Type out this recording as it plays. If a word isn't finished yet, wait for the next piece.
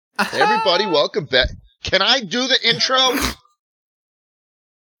Hey everybody, welcome back. Can I do the intro?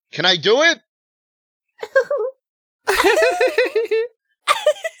 Can I do it?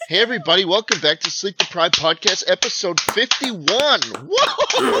 Hey everybody, welcome back to Sleep Deprived Podcast, episode 51.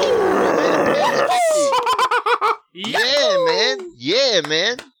 Whoa! Yeah,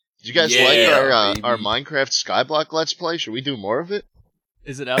 man. Did you guys like our Minecraft Skyblock Let's Play? Should we do more of it?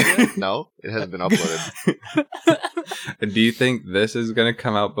 Is it out yet? No, it hasn't been uploaded. Do you think this is going to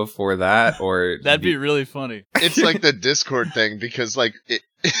come out before that, or that'd be really funny? It's like the Discord thing because, like,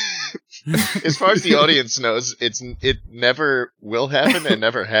 as far as the audience knows, it never will happen and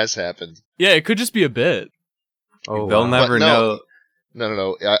never has happened. Yeah, it could just be a bit. Oh, they'll never know.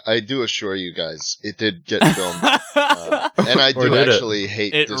 No. I do assure you guys, it did get filmed, and I do actually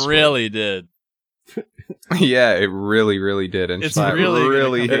hate. It Discord. really did. Yeah, it really did, and it's Schlatt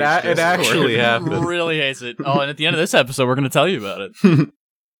really it actually happened. Really hates it. Oh, and at the end of this episode, we're going to tell you about it.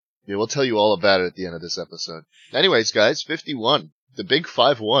 Yeah, we'll tell you all about it at the end of this episode. Anyways, guys, 51, the big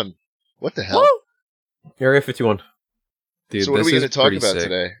 5-1. What the hell? Woo! Area 51. Dude, so what are we going to talk about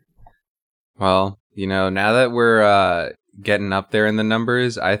today? Well, now that we're getting up there in the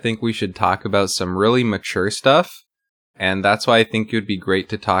numbers, I think we should talk about some really mature stuff, and that's why I think it would be great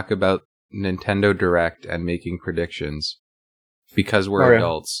to talk about Nintendo Direct and making predictions, because we're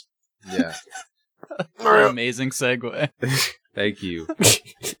adults. Yeah. Amazing segue. Thank you.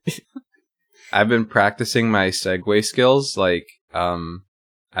 I've been practicing my segue skills, like Paul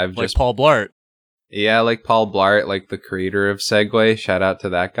Blart. Yeah, like Paul Blart, like the creator of Segway. Shout out to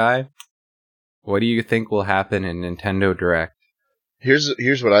that guy. What do you think will happen in Nintendo Direct? Here's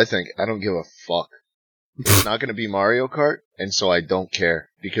what I think. I don't give a fuck. It's not going to be Mario Kart, and so I don't care.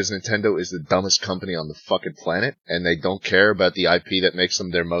 Because Nintendo is the dumbest company on the fucking planet, and they don't care about the IP that makes them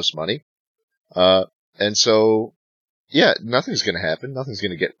their most money. And so, yeah, nothing's going to happen. Nothing's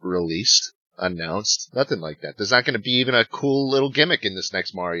going to get released, announced, nothing like that. There's not going to be even a cool little gimmick in this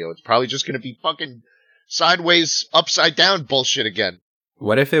next Mario. It's probably just going to be fucking sideways, upside down bullshit again.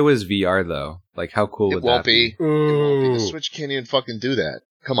 What if it was VR, though? Like, how cool would that be? It won't be. The Switch can't even fucking do that.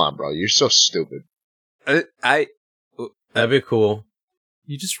 Come on, bro. You're so stupid. That'd be cool.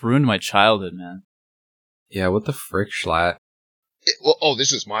 You just ruined my childhood, man. Yeah, what the frick, Schlatt?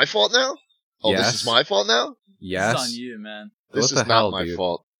 This is my fault now? Oh, yes. This is my fault now? Yes. This is on you, man. This is not my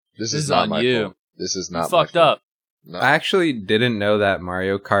fault. This is not my fault. This is not my fault. Fucked up. No. I actually didn't know that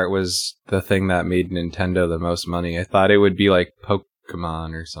Mario Kart was the thing that made Nintendo the most money. I thought it would be like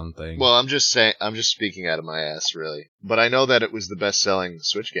Pokemon or something. Well, I'm just speaking out of my ass, really. But I know that it was the best-selling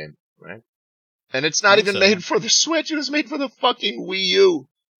Switch game, right? And it's not even made for the Switch. It was made for the fucking Wii U.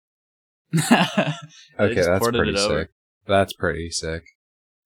 Okay, that's pretty sick. That's pretty sick.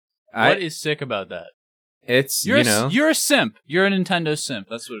 What is sick about that? It's, you're a simp. You're a Nintendo simp.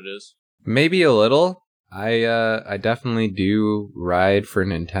 That's what it is. Maybe a little. I definitely do ride for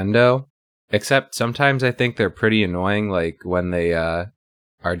Nintendo. Except sometimes I think they're pretty annoying, like when they are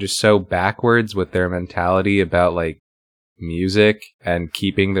just so backwards with their mentality about like music and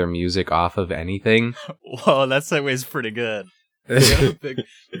keeping their music off of anything. Whoa, that segue is pretty good.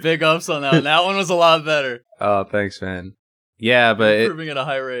 Big ups on that one. That one was a lot better. Oh, thanks, man. Yeah, but improving at a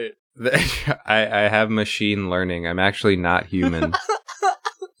high rate. I have machine learning. I'm actually not human.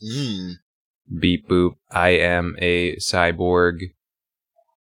 Beep boop. I am a cyborg.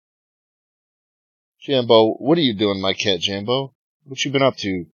 Jambo, what are you doing, my cat Jambo? What you been up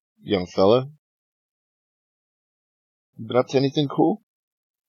to, young fella? You been up to anything cool?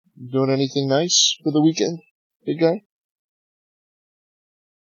 You doing anything nice for the weekend, big guy?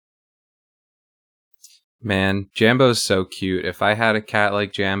 Man, Jambo's so cute. If I had a cat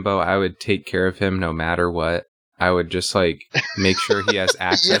like Jambo, I would take care of him no matter what. I would just, like, make sure he has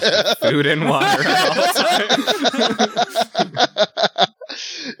access to food and water at all times.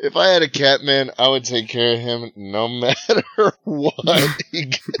 If I had a cat, man, I would take care of him no matter what.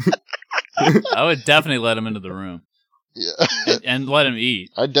 I would definitely let him into the room. Yeah. And let him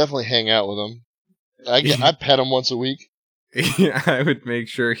eat. I'd definitely hang out with him. I'd pet him once a week. Yeah, I would make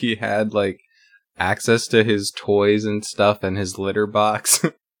sure he had, like, access to his toys and stuff and his litter box.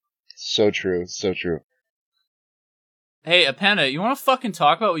 So true. So true. Hey, Apanda, you want to fucking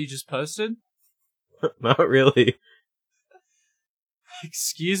talk about what you just posted? Not really.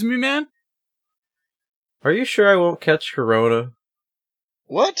 Excuse me, man? Are you sure I won't catch corona?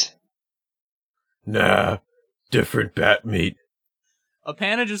 What? Nah, different bat meat.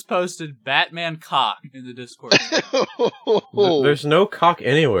 Apanda just posted Batman cock in the Discord. There's no cock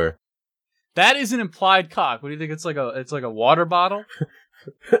anywhere. That is an implied cock. What do you think? It's like a water bottle?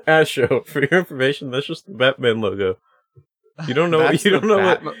 Astro, for your information, that's just the Batman logo. You don't know. That's You don't the know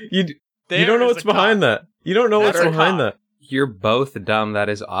what Batmo- you There don't know is what's a cop. behind that. You don't know That's what's a behind cop. that. You're both dumb. That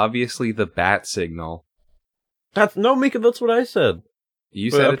is obviously the bat signal. That's no, Mika. That's what I said.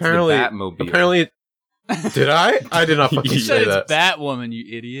 You But said apparently- it's the Batmobile. Apparently, did I? I did not fucking You say said that. it's Batwoman,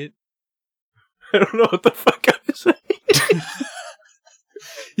 you idiot. I don't know what the fuck I was saying.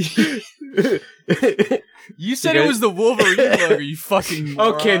 You said You it guys- was the Wolverine logo, you fucking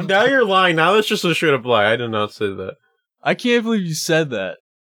moron. Okay, now you're lying. Now that's just a straight up lie. I did not say that. I can't believe you said that.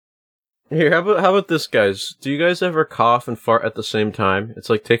 Here, how about this, guys? Do you guys ever cough and fart at the same time? It's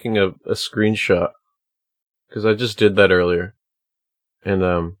like taking a screenshot. Because I just did that earlier. And, I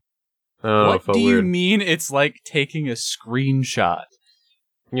don't know, it What felt do you weird. mean it's like taking a screenshot?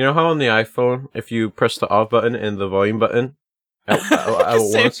 You know how on the iPhone, if you press the off button and the volume button at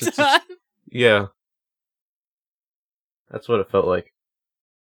Same once, it's time? yeah. That's what it felt like.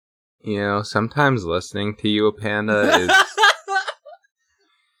 You know, sometimes listening to you, Panda, is...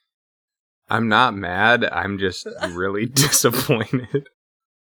 I'm not mad. I'm just really disappointed.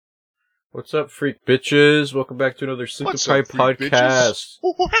 What's up, freak bitches? Welcome back to another Super What's Pie up, freak podcast.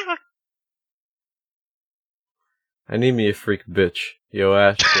 bitches? I need me a freak bitch. Yo,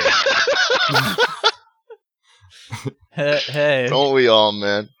 ass. Hey. Don't we all,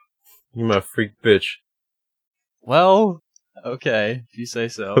 man? You my freak bitch. Well, okay, if you say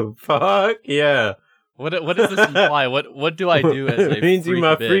so. Fuck yeah. What does this imply? What do I do as a It means freak you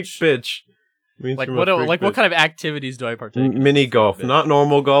my bitch? freak bitch. Means Like you're what? my freak Like what bitch. kind of activities do I partake in? Mini golf, Bitch. not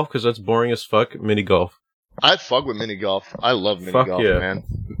normal golf because that's boring as fuck. Mini golf. I fuck with mini golf. I love mini Fuck golf, yeah. man.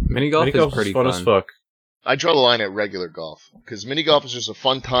 Mini golf Mini is golf pretty fun as fuck. I draw the line at regular golf because mini golf is just a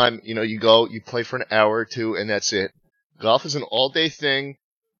fun time. You know, you go, you play for an hour or two, and that's it. Golf is an all-day thing,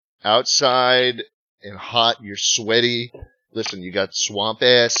 outside and hot. You're sweaty. Listen, you got swamp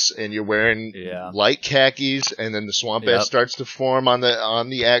ass, and you're wearing Yeah. light khakis, and then the swamp Yep. ass starts to form on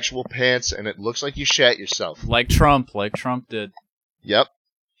the actual pants, and it looks like you shat yourself. Like Trump did. Yep.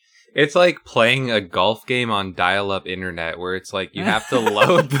 It's like playing a golf game on dial-up internet where it's like you have to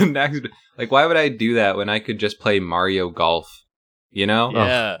load the next... Like, why would I do that when I could just play Mario Golf? You know?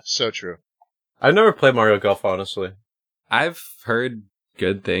 Yeah. So true. I've never played Mario Golf, honestly. I've heard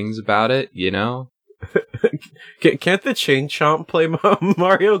good things about it, you know? Can't the Chain Chomp play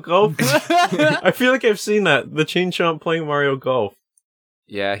Mario Golf? I feel like I've seen that. The Chain Chomp playing Mario Golf.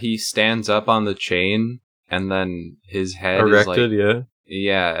 Yeah, he stands up on the chain, and then his head Erected, is yeah. like...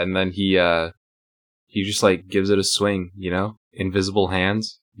 Yeah, and then he just, like, gives it a swing, you know? Invisible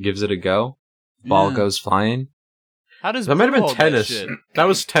hands. Gives it a go. Ball Yeah. goes flying. How does That might have Boo been hold tennis. That, shit? That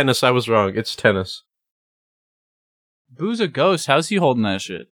was tennis. I was wrong. It's tennis. Boo's a ghost. How's he holding that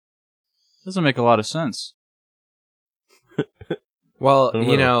shit? Doesn't make a lot of sense. Well, I don't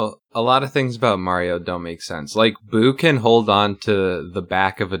you know. know, a lot of things about Mario don't make sense. Like, Boo can hold on to the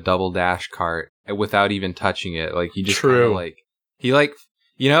back of a Double Dash cart without even touching it. Like, he just True. kinda, like... He, like...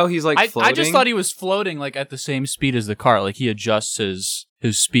 You know, he's, like, floating. I just thought he was floating like at the same speed as the cart. Like he adjusts his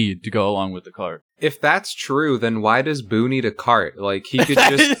speed to go along with the cart. If that's true, then why does Boo need a cart? Like, he could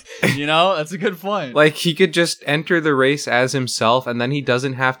just... You know, that's a good point. Like, he could just enter the race as himself, and then he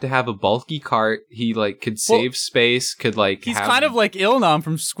doesn't have to have a bulky cart. He, like, could save space, could, like, he's have... kind of like Ilnam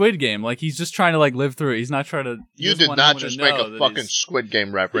from Squid Game. Like he's just trying to like live through it. He's not trying to. he You doesn't did want not anyone to just make know a that fucking he's- Squid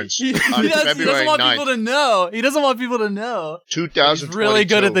Game reference He, on he doesn't February want 9th, people to know. He doesn't want people to know. He's 2022. really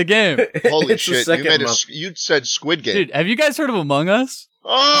good at the game. Holy It's the shit! You second made month. you said Squid Game. Dude, have you guys heard of Among Us?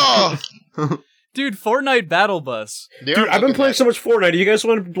 Oh, Dude, Fortnite Battle Bus. They're Dude, I've been looking playing at- so much Fortnite. Do you guys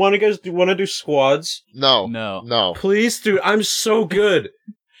want to do squads? No, No. no. Please, dude. I'm so good.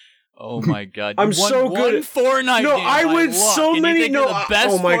 Oh my god. I'm You won so good one at- Fortnite No, game I by win luck, so and you many. think No, you're the best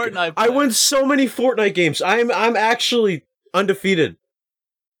oh my Fortnite god, I player. win so many Fortnite games. I'm actually undefeated.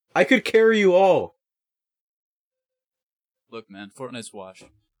 I could carry you all. Look, man, Fortnite's washed.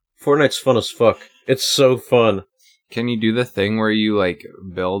 Fortnite's fun as fuck. It's so fun. Can you do the thing where you, like,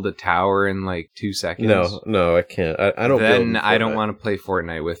 build a tower in, like, 2 seconds? No, I can't. I don't. build Then in I don't Fortnite. want to play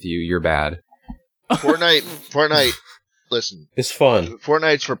Fortnite with you. You're bad. Fortnite. Listen, It's fun.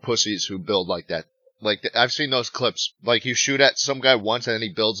 Fortnite's for pussies who build like that. Like I've seen those clips. Like you shoot at some guy once and then he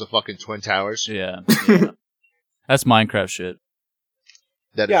builds a fucking twin towers. Yeah. That's Minecraft shit.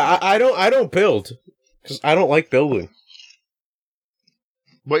 That is- Yeah, I don't build because I don't like building.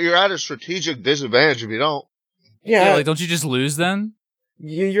 but you're at a strategic disadvantage if you don't. Yeah, like, don't you just lose then?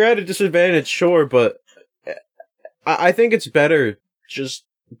 You're at a disadvantage, sure, but I think it's better.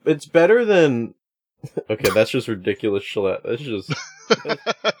 It's better than. Okay, that's just ridiculous, Shalette. That's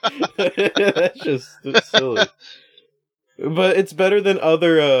just silly. But it's better than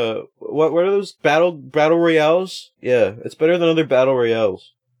other, what are those? Battle royales? Yeah, it's better than other battle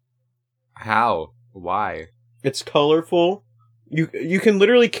royales. How? Why? It's colorful. You can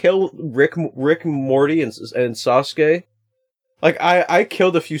literally kill Rick, Morty, and Sasuke. Like, I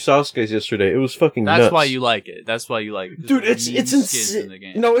killed a few Sasuke's yesterday. It was fucking nuts. That's why you like it. That's why you like it. Dude, There's it's meme skins insane. in the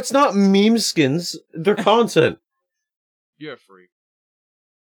game. No, it's not meme skins. They're content. You're a freak.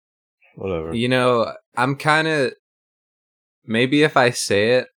 Whatever. You know, I'm kind of... Maybe if I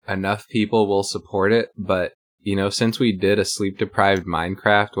say it, enough people will support it, but, you know, since we did a sleep-deprived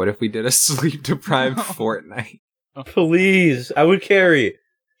Minecraft, what if we did a sleep-deprived Fortnite? Please, I would carry.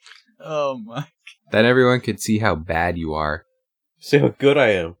 Oh my. Then everyone could see how bad you are. See how good I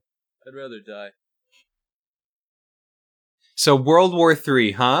am. I'd rather die. So World War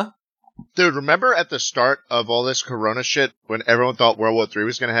III, huh? Dude, remember at the start of all this Corona shit when everyone thought World War III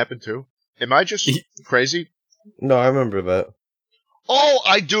was going to happen too? Am I just crazy? No, I remember that. Oh,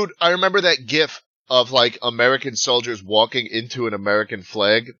 I remember that gif of like American soldiers walking into an American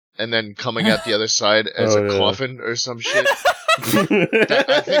flag and then coming out the other side as a coffin or some shit.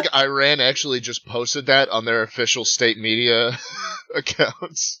 I think Iran actually just posted that on their official state media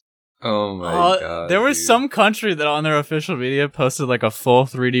accounts. Oh my god. There was dude. some country that on their official media posted like a full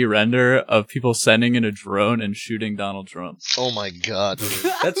 3D render of people sending in a drone and shooting Donald Trump. Oh my god,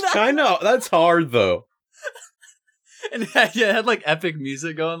 dude. That's hard though. And it had like epic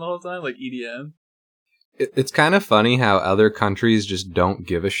music going the whole time, like EDM. It's kind of funny how other countries just don't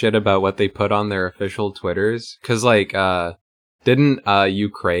give a shit about what they put on their official Twitters. Cause like, didn't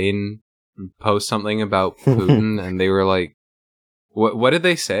Ukraine post something about Putin and they were like, what did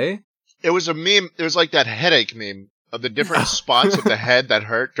they say? It was a meme. It was like that headache meme of the different spots of the head that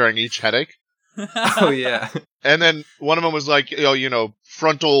hurt during each headache. Oh yeah. And then one of them was like, you know,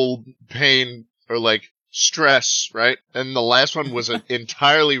 frontal pain or like stress, right? And the last one was an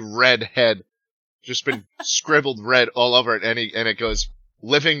entirely red head, just been scribbled red all over it, and it goes,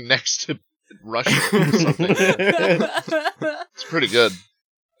 living next to Russia or something. It's pretty good.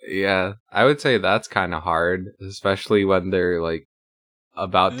 Yeah, I would say that's kind of hard, especially when they're like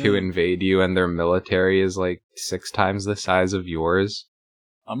about to invade you and their military is like 6 times the size of yours.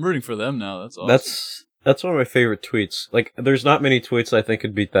 I'm rooting for them now. That's awesome. That's one of my favorite tweets. Like, there's not many tweets I think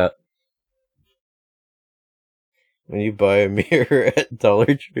could beat that. When you buy a mirror at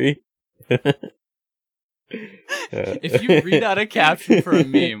Dollar Tree. If you read out a caption for a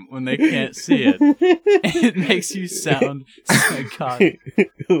meme when they can't see it, it makes you sound psychotic.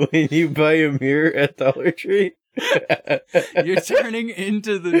 When you buy a mirror at Dollar Tree. You're turning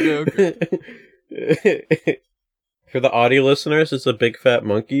into the Joker. For the audio listeners, it's a big fat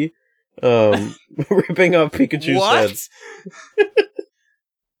monkey ripping off Pikachu's head.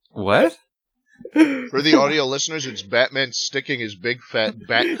 What? For the audio listeners, it's Batman sticking his big fat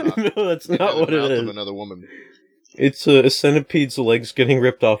bat cock No, that's into not the what it mouth is. of another woman. It's a centipede's legs getting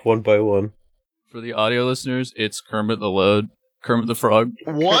ripped off one by one. For the audio listeners, it's Kermit the Frog.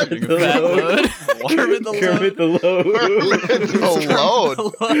 What? Getting a fat load. Kermit the Kermit the Load.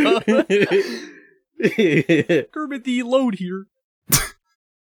 Kermit the Load here.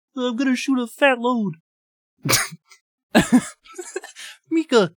 I'm gonna shoot a fat load.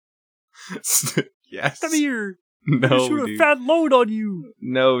 Mika, Yes. come here. I'm gonna No, shoot dude. a fat load on you.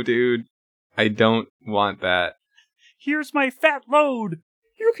 No, dude. I don't want that. Here's my fat load.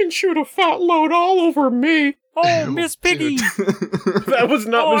 You can shoot a fat load all over me. Oh, Miss Piggy. That was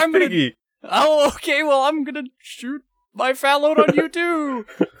not Oh, Miss I'm gonna- Piggy. Oh, okay. Well, I'm gonna shoot my fat load on you too.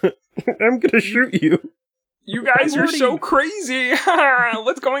 I'm gonna shoot you. You guys I'm are so horny. crazy.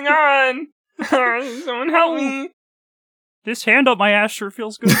 What's going on? Someone help me. This hand up my ass sure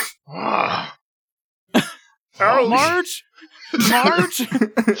feels good. Ah. Oh, Marge.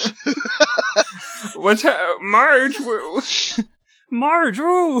 What's Marge? Marge.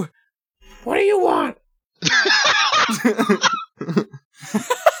 Ooh. What do you want?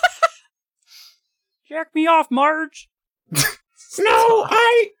 Jack me off, Marge. No,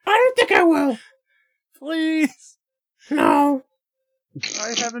 I don't think I will. Please. No.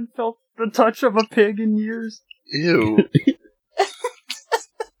 I haven't felt the touch of a pig in years. Ew.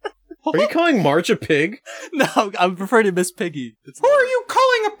 Are you calling Marge a pig? No, I'm referring to Miss Piggy. Who are you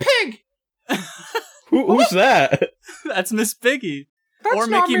calling a pig? Who's that? That's Miss Piggy. That's Or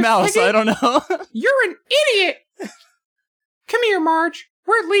not Mickey Miss Mouse, Piggy. I don't know. You're an idiot. Come here, Marge.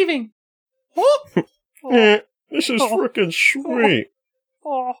 We're leaving. This is frickin' sweet.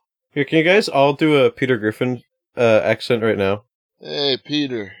 Oh. Here, can you guys all do a Peter Griffin accent right now? Hey,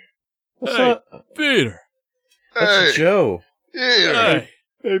 Peter. What's Hey. that? Peter. That's Hey. Joe. Yeah. Hey,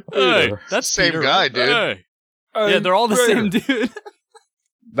 Hey, Peter. that's Same Peter. guy, dude. Hey. Yeah, they're all the same dude.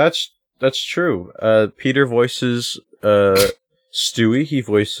 That's true. Peter voices Stewie. He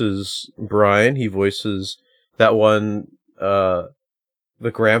voices Brian. He voices that one. The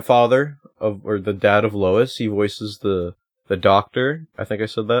grandfather or the dad of Lois. He voices the doctor. I think I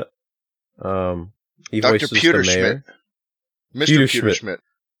said that. He Dr. voices Pewter the mayor. Mr. Peter Pewter Schmidt. Schmidt.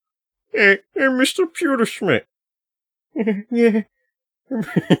 Hey, Mr. Pewter Schmidt. Yeah.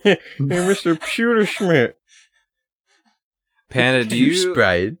 Hey, Mr. Pewter Schmidt. Panda,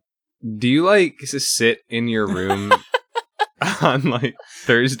 Brian. do you like sit in your room on like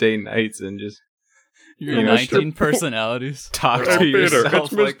Thursday nights and just Your You know, 19 personalities. talk Hey, to Peter, yourself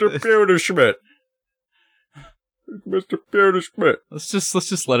it's like Mr. this? Pewter Schmidt. It's Mr. Pewter Schmidt. Let's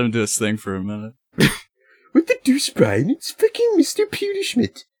just let him do his thing for a minute. What the deuce, Brian? It's fucking Mr. Pewter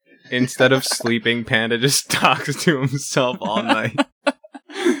Schmidt. Instead of sleeping, Panda just talks to himself all night.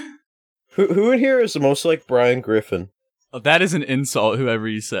 Who in here is the most like Brian Griffin? Oh, that is an insult, whoever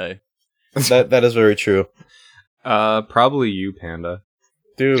you say. That is very true. Probably you, Panda.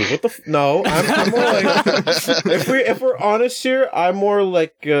 Dude, what the no, I'm more like if we're honest here, I'm more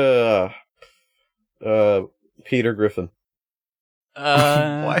like Peter Griffin.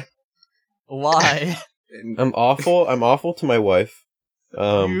 Why? Why? I'm awful to my wife.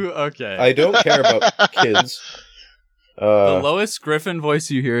 Okay. I don't care about kids. The Lois Griffin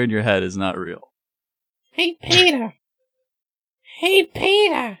voice you hear in your head is not real. Hey, Peter. Hey,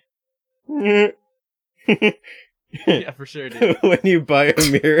 Peter. Yeah, for sure, dude. When you buy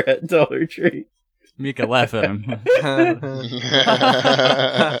a mirror at Dollar Tree. Mika, laugh at him.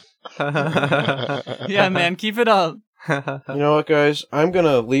 Yeah, man, keep it up. You know what, guys? I'm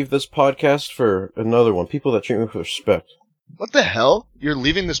gonna leave this podcast for another one. People that treat me with respect. What the hell? You're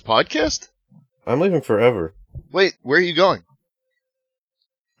leaving this podcast? I'm leaving forever. Wait, where are you going?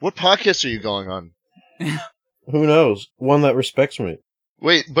 What podcast are you going on? Who knows? One that respects me.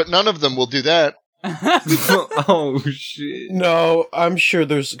 Wait, but none of them will do that. Oh shit! No, I'm sure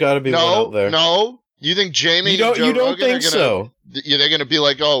there's got to be one out there. No. You think Jamie You don't. and Joe You don't Rogan think are gonna, so? They're going to be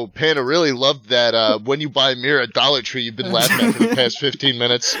like, oh, Panda really loved that when you buy a mirror at Dollar Tree you've been laughing at for the past 15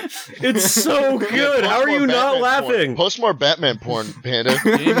 minutes. It's so good. How are you not laughing? Post more Batman porn, Panda.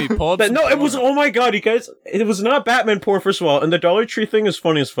 Jamie, pull up But some no, it was. porn. Oh my god, you guys! It was not Batman porn, first of all, and the Dollar Tree thing is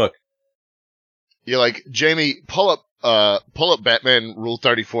funny as fuck. You're like, Jamie, pull up Batman Rule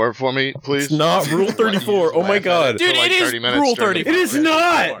 34 for me, please. It's not Rule 34. Oh my god, Dude, For like it is 30 minutes Rule during the 34. it is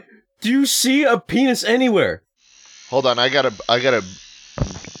not. Do you see a penis anywhere? Hold on, I gotta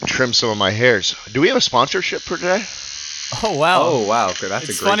trim some of my hairs. Do we have a sponsorship for today? Oh, wow. Oh wow, that's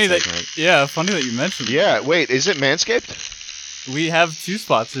It's a great funny segment. funny that you mentioned that. Yeah, wait, is it Manscaped? We have 2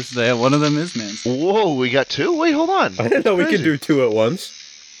 sponsors today, and one of them is Manscaped. Whoa, we got 2? Wait, hold on. I didn't know we could Crazy. do 2 at once.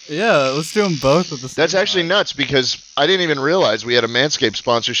 Yeah, let's do them both at the same That's actually time. nuts because I didn't even realize we had a Manscaped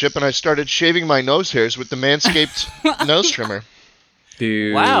sponsorship and I started shaving my nose hairs with the Manscaped nose trimmer.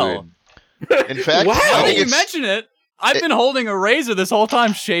 Dude. Wow. In fact, Wow. I Now that think you it's, mention it, I've been holding a razor this whole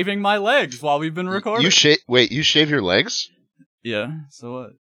time, shaving my legs while we've been recording. you shave your legs? Yeah, so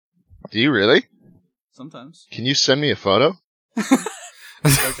what? Do you really? Sometimes. Can you send me a photo?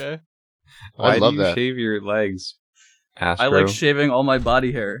 Okay. Why I'd love do you that. shave your legs, Astro? I like shaving all my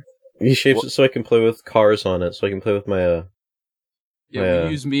body hair. He shaves it so I can play with cars on it, so I can play with my Yeah, Yeah.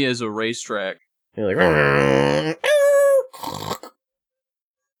 we use me as a racetrack. like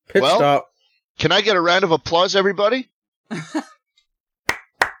pit Well- stop. Can I get a round of applause, everybody?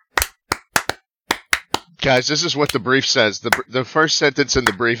 Guys, this is what the brief says. The first sentence in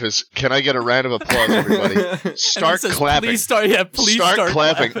the brief is, "Can I get a round of applause, everybody?" And Start it says, clapping. Please start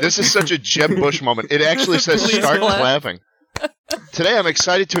clapping. This is such a Jeb Bush moment. It actually says Please start clap. clapping. Today, I'm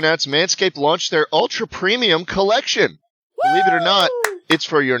excited to announce Manscaped launched their Ultra Premium collection. Believe it or not, it's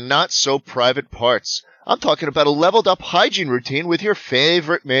for your not-so-private parts. I'm talking about a leveled-up hygiene routine with your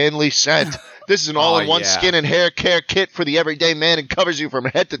favorite manly scent. This is an all-in-one yeah. skin and hair care kit for the everyday man and covers you from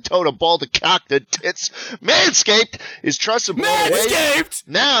head to toe to ball to cock to tits. Manscaped is trusted below the waist. Manscaped!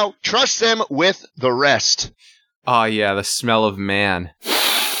 Now, trust them with the rest. Oh yeah, the smell of man.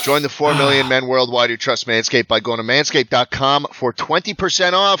 Join the 4 million men worldwide who trust Manscaped by going to manscaped.com for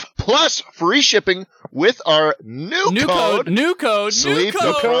 20% off plus free shipping with our new code. New code. Sleep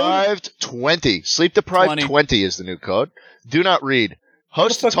Deprived 20. Sleep Deprived 20. 20 is the new code. Do not read.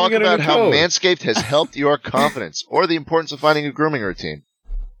 Hosts How the fuck talk we get a about new how code? Manscaped has helped your confidence or the importance of finding a grooming routine.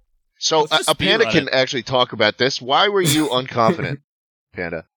 So Let's just a Panda speedrun can it. actually talk about this. Why were you unconfident,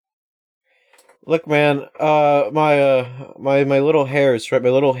 Panda? Look, man, my little hairs, right? My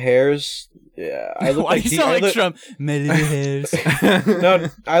little hairs Yeah, I look Why like you sound like Trump? My little hairs. No,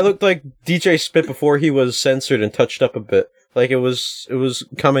 I looked like DJ Spit before he was censored and touched up a bit. Like it was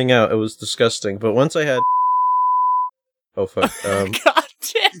coming out. It was disgusting. But once I had, oh fuck, God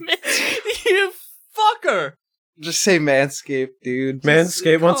damn it, you fucker! Just say Manscaped, dude.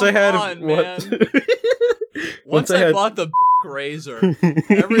 Manscaped. Once I had on, what? Once I bought the razor,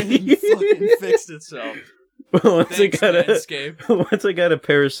 everything fucking fixed itself. once Thanks, I got Manscaped. once I got a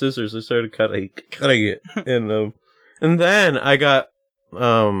pair of scissors, I started cutting it, and then I got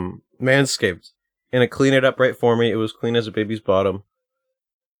Manscaped, and it cleaned it up right for me. It was clean as a baby's bottom.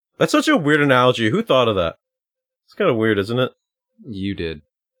 That's such a weird analogy. Who thought of that? It's kind of weird, isn't it? You did.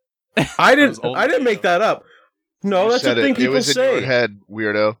 I was didn't. old I didn't make that up. No, You that's a said thing it. people It was in say. your head,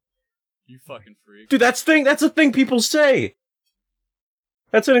 weirdo. You fucking freak. Dude, that's a thing people say.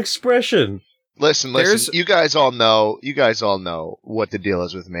 That's an expression. Listen. You guys all know what the deal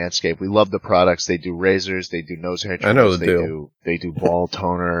is with Manscaped. We love the products. They do razors. They do nose hair trimmers. I know the deal. They do ball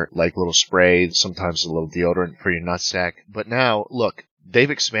toner, like little spray, sometimes a little deodorant for your nutsack. But now, look,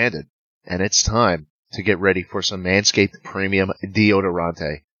 they've expanded, and it's time to get ready for some Manscaped Premium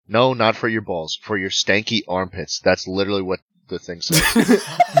Deodorante. No, not for your balls, for your stanky armpits. That's literally what the thing says.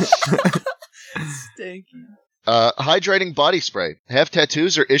 Stinky. Hydrating body spray. Have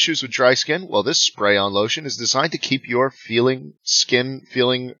tattoos or issues with dry skin? Well, this spray-on lotion is designed to keep your feeling skin.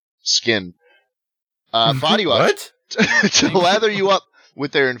 Body wash. What? To lather you up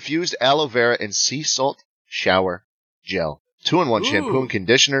with their infused aloe vera and sea salt shower gel. 2-in-1 shampoo and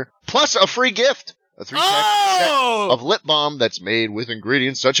conditioner, plus a free gift. A 3-pack set of lip balm that's made with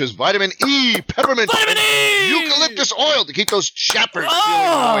ingredients such as vitamin E, peppermint, Vitamin E! eucalyptus oil to keep those chappers feeling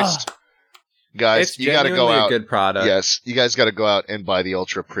moist. Guys, It's you gotta go genuinely out. a good product. Yes, you guys gotta go out and buy the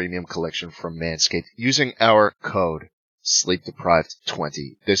Ultra Premium Collection from Manscaped using our code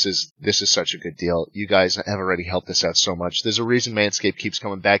SleepDeprived20. This is such a good deal. You guys have already helped us out so much. There's a reason Manscaped keeps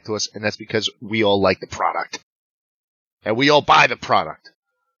coming back to us, and that's because we all like the product. And we all buy the product.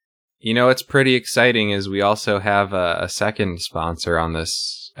 You know what's pretty exciting is we also have a second sponsor on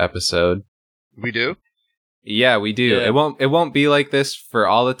this episode. We do? Yeah, we do. Yeah. It won't be like this for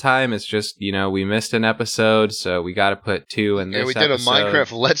all the time. It's just, we missed an episode, so we got to put 2 in this Yeah, we did episode. a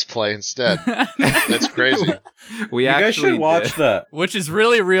Minecraft Let's Play instead. That's crazy. We You guys actually should watch did. that. Which is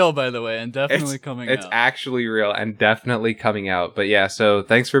really real, by the way, and definitely coming It's out. actually real and definitely coming out. But yeah, so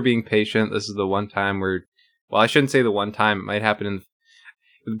thanks for being patient. This is the one time I shouldn't say the one time. It might happen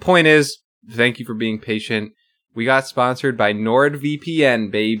the point is, thank you for being patient. We got sponsored by NordVPN,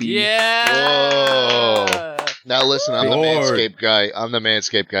 baby. Yeah! Whoa. Now listen, I'm the Lord.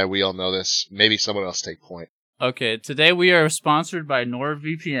 Manscaped guy. We all know this. Maybe someone else take point. Okay, today we are sponsored by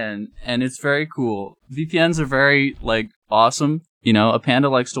NordVPN, and it's very cool. VPNs are very, awesome. A panda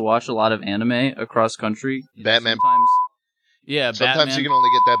likes to watch a lot of anime across country. Batman. Sometimes, yeah, Sometimes Batman. you can only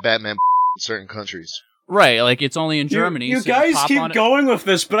get that Batman in certain countries. Right, it's only in Germany. You so guys pop keep on it. going with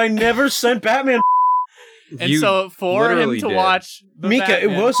this, but I never sent Batman. And You so for him literally to did. watch the Mika,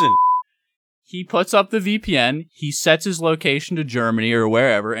 Batman, it wasn't. he puts up the VPN, he sets his location to Germany or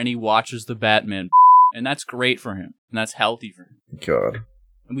wherever, and he watches the Batman. And that's great for him. And that's healthy for him. God.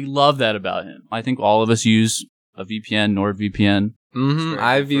 And we love that about him. I think all of us use a VPN, NordVPN. Mm-hmm. It's very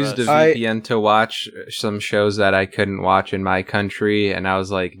I've good for used a us. VPN to watch some shows that I couldn't watch in my country, and I was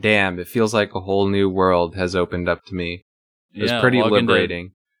like, damn, it feels like a whole new world has opened up to me. It was pretty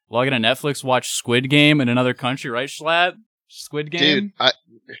liberating. Log into Netflix, watch Squid Game in another country, right, Schlatt? Squid Game? Dude,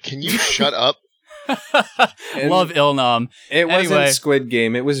 can you shut up? Love Ilnam. It wasn't Anyway. Squid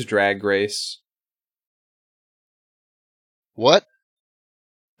Game, it was Drag Race. What?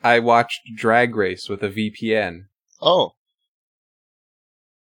 I watched Drag Race with a VPN. Oh.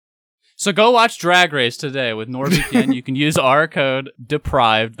 So go watch Drag Race today with NordVPN. You can use our code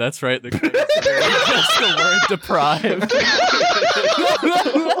DEPRIVED. That's right. The code is just the word deprived.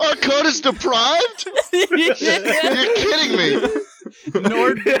 Our code is deprived? You're kidding me.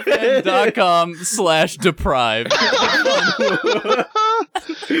 NordVPN.com/deprived.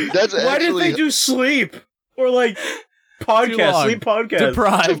 That's Why didn't they actually do sleep? Or Too podcast, long. sleep podcast.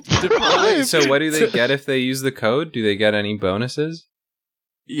 Deprived. Deprived. So what do they get if they use the code? Do they get any bonuses?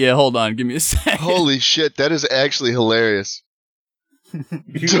 Yeah, hold on. Give me a sec. Holy shit, that is actually hilarious.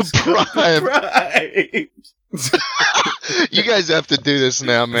 Deprived. Deprived. You guys have to do this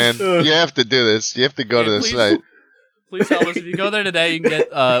now, man. You have to do this. You have to go Yeah, to the please. site. Please help us. If you go there today, you can get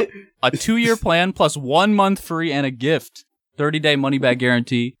a 2-year plan plus 1 month free and a gift. 30-day money-back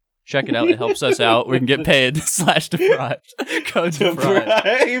guarantee. Check it out. It helps us out. We can get paid /deprived. Code deprived.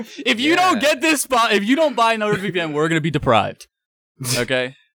 Deprived. If you don't get this spot, if you don't buy NordVPN, we're going to be deprived.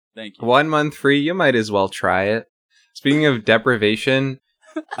 Okay? Thank you. 1 month free. You might as well try it. Speaking of deprivation,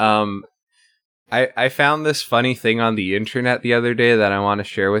 I found this funny thing on the internet the other day that I want to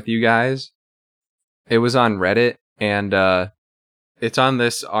share with you guys. It was on Reddit, and it's on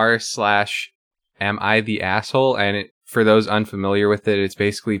this r/am I the asshole? And for those unfamiliar with it, it's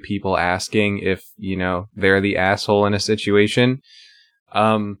basically people asking if, they're the asshole in a situation.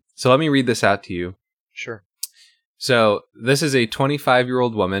 So let me read this out to you. Sure. So this is a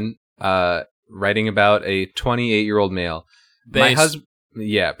 25-year-old woman writing about a 28-year-old male. Based.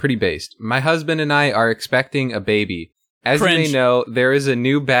 Yeah, pretty based. My husband and I are expecting a baby. As Cringe. you may know, there is a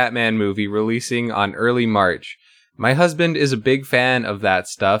new Batman movie releasing on early March. My husband is a big fan of that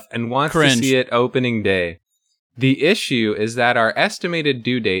stuff and wants Cringe. to see it opening day. The issue is that our estimated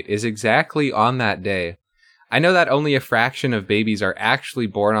due date is exactly on that day. I know that only a fraction of babies are actually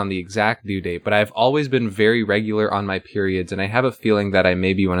born on the exact due date, but I've always been very regular on my periods, and I have a feeling that I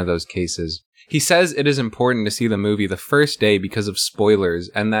may be one of those cases. He says it is important to see the movie the first day because of spoilers,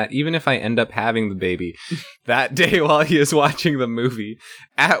 and that even if I end up having the baby that day while he is watching the movie,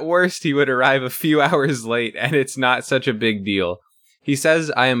 at worst he would arrive a few hours late, and it's not such a big deal. He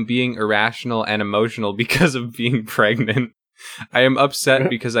says I am being irrational and emotional because of being pregnant. I am upset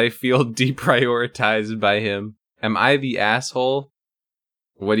because I feel deprioritized by him. Am I the asshole?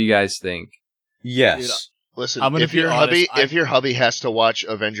 What do you guys think? Yes. Listen, I'm gonna if be your honest, hubby has to watch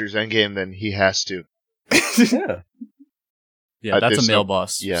Avengers Endgame, then he has to. Yeah. Yeah, that's a there's male no-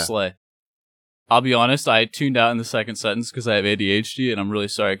 boss. yeah. Slay. I'll be honest, I tuned out in the second sentence because I have ADHD, and I'm really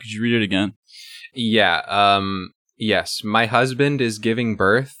sorry. Could you read it again? Yeah, yes. My husband is giving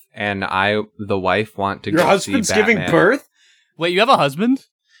birth, and I, the wife, want to Your go husband's see Batman. giving birth? Wait, you have a husband?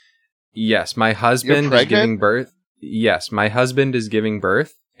 Yes, my husband is pregnant? giving birth. Yes, my husband is giving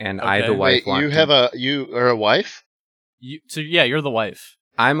birth, and I, Okay. the wife, Wait, want you are a wife? Yeah, you're the wife.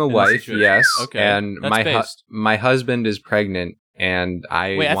 I'm a in this wife, situation. yes, Okay, and that's based. my husband is pregnant, and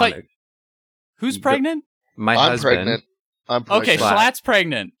I Wait, I want thought- Who's The- pregnant? my I'm husband. pregnant. I'm Okay, pregnant. Schlatt. Schlatt's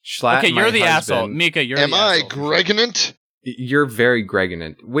pregnant. Schlatt, Okay, my you're the husband. asshole. Mika, you're Am the I asshole. pregnant? You're very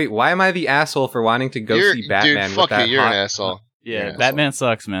pregnant. Wait, why am I the asshole for wanting to go see Batman dude, with fuck that you. You're hot... an asshole. Yeah, Yeah. Batman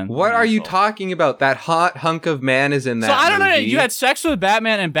sucks, man. What You're are an you asshole. talking about? That hot hunk of man is in that So I don't know. movie. You had sex with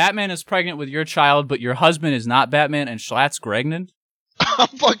Batman, and Batman is pregnant with your child, but your husband is not Batman, and Schlatt's pregnant. I'm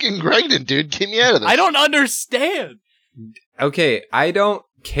fucking pregnant, dude. Get me out of this. I don't understand. Okay, I don't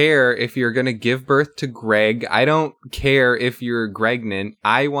care if you're gonna give birth to Greg. I don't care if you're pregnant.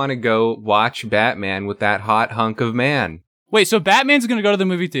 I want to go watch Batman with that hot hunk of man. Wait, so Batman's gonna go to the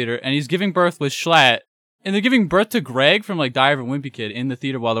movie theater, and he's giving birth with Schlatt, and they're giving birth to Greg from like Diary of a Wimpy Kid in the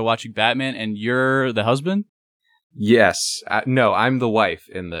theater while they're watching Batman, and you're the husband. Yes, no, I'm the wife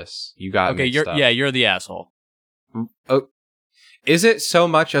in this. You got Okay, mixed up. you're the asshole. Oh, is it so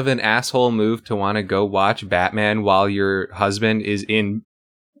much of an asshole move to want to go watch Batman while your husband is in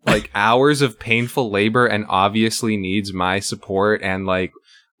like hours of painful labor and obviously needs my support and like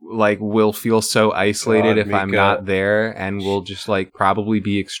will feel so isolated God, if I'm Mika. not there and will just like probably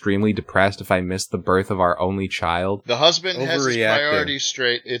be extremely depressed if I miss the birth of our only child? The husband has his Overreacting. priorities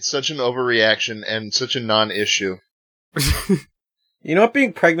straight. It's such an overreaction and such a non-issue. You know what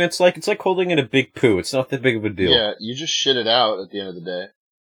being pregnant's like? It's like holding in a big poo. It's not that big of a deal. Yeah, you just shit it out at the end of the day.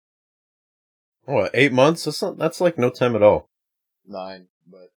 What, 8 months? That's like no time at all. 9,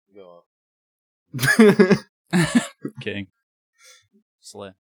 but go on. Kidding.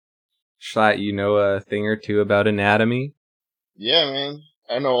 Slay. Schlatt, you know a thing or two about anatomy? Yeah, man.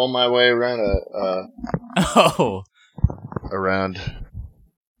 I know all my way around Oh, around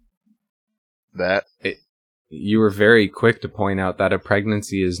that. You were very quick to point out that a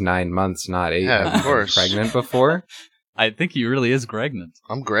pregnancy is 9 months, not 8. Yeah, Have of you been course. pregnant before? I think he really is pregnant.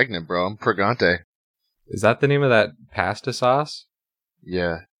 I'm pregnant, bro. I'm pregante. Is that the name of that pasta sauce?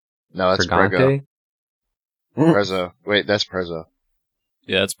 Yeah. No, that's Prego. Pregante? Prezzo. Wait, that's Prezzo.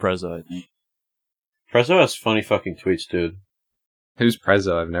 Yeah, it's Prezzo, I think. Prezzo has funny fucking tweets, dude. Who's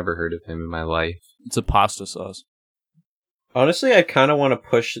Prezzo? I've never heard of him in my life. It's a pasta sauce. Honestly, I kind of want to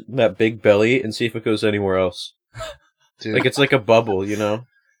push that big belly and see if it goes anywhere else. Dude. Like, it's like a bubble, you know?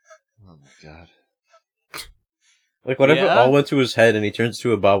 Oh my god. Like, what if it Yeah? all went to his head and he turns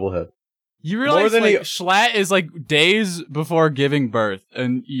to a bobblehead? You realize than like he- Schlatt is like days before giving birth,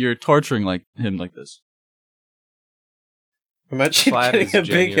 and you're torturing like him like this. Imagine Flat getting is a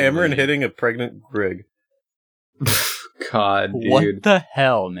big hammer and genuinely- hitting a pregnant Greg. God, dude. What the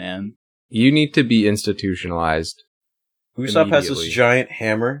hell, man? You need to be institutionalized. Usopp has this Immediately. giant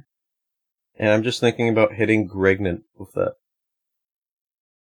hammer, and I'm just thinking about hitting Gregnant with that.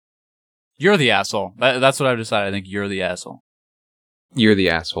 You're the asshole. That's what I've decided. I think you're the asshole. You're the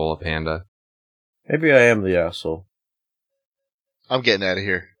asshole, Panda. Maybe I am the asshole. I'm getting out of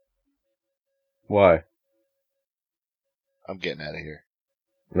here. Why? I'm getting out of here.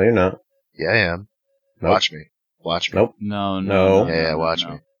 No, you're not. Yeah, I am. Nope. Watch me. Watch me. Nope. No. Yeah, watch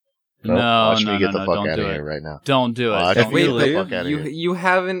me. Nope. Watch me get the fuck don't out do of it. here right now. Don't do it. Watch Don't me do get it. the fuck out of here. You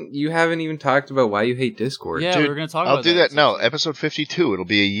haven't even talked about why you hate Discord. Yeah, Dude, we were gonna talk I'll about do that. No, episode 52. It'll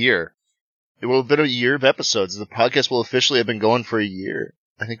be a year. It will have been a year of episodes. The podcast will officially have been going for a year.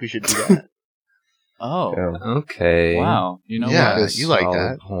 I think we should do that. Oh, Yeah. Okay. wow. You know yeah, what? you like Solid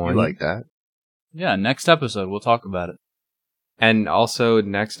that. point. You like that. Yeah, next episode we'll talk about it. And also,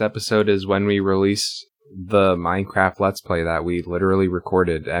 next episode is when we release the Minecraft Let's Play that we literally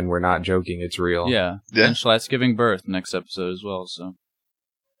recorded, and we're not joking, it's real. Yeah. Yeah. And Schlatt's giving birth next episode as well, so.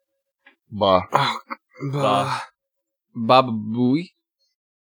 Bah. Baba Booey.